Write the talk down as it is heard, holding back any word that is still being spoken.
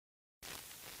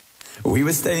We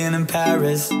were staying in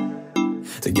Paris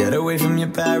to get away from your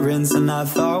parents, and I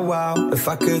thought, wow, if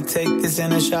I could take this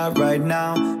in a shot right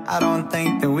now, I don't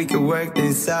think that we could work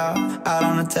this out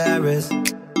on the terrace.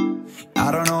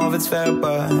 I don't know if it's fair,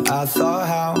 but I thought,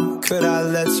 how could I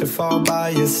let you fall by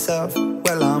yourself?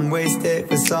 Well, I'm wasted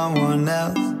with someone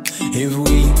else. If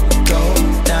we go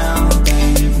down,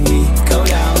 then we go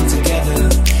down together.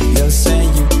 They'll say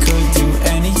you could do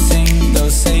anything, they'll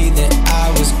say that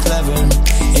I was clever.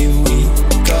 If we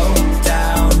go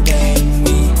down, then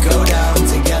we go down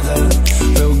together.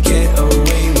 We'll get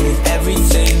away with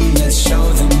everything, let's show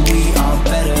them we are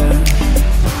better.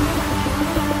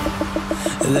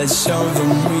 Let's show them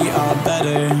we are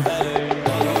better.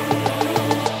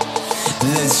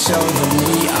 Let's show them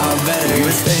we are better. We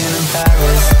were staying in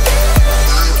Paris.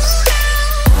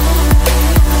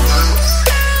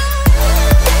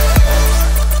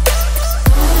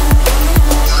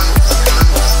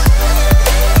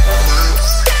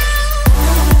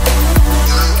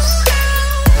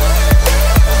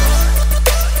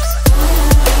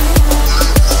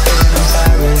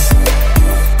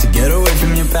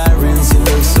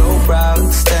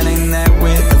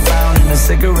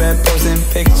 Cigarette, posting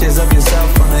pictures of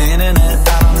yourself on the internet,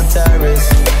 out on the terrace.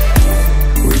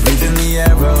 We breathe in the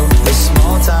air of this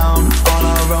small town, on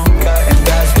our own, cutting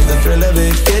glass with the thrill of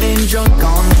it, getting drunk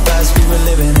on the past we were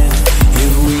living in.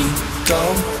 If we go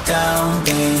down,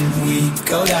 then we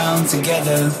go down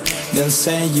together. They'll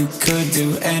say you could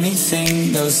do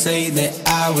anything, they'll say that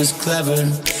I was clever.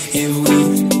 If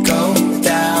we go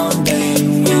down,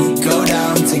 then we go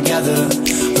down together.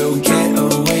 We'll get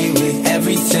away with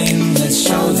everything, let's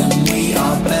show them we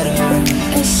are better.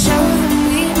 Let's show them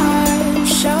we are,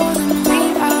 show them we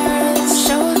are, let's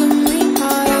show them we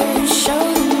are, show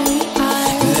them we are.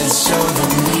 Let's show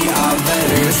them we are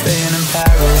better. We're staying in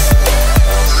Paris.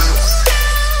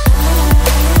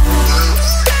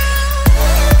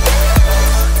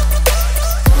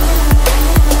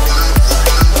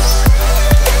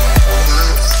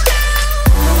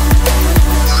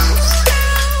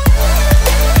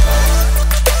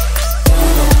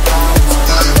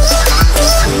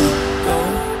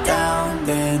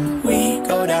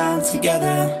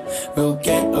 We'll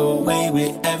get away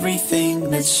with everything,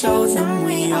 let's show them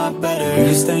we are better. We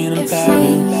were staying in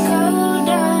Paris.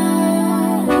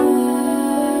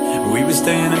 We were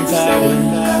staying in Paris.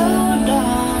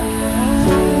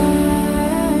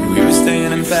 We were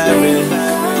staying in Paris.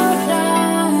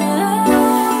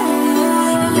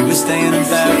 We were staying in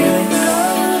Paris.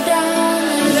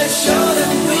 Let's show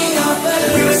them we are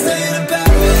better.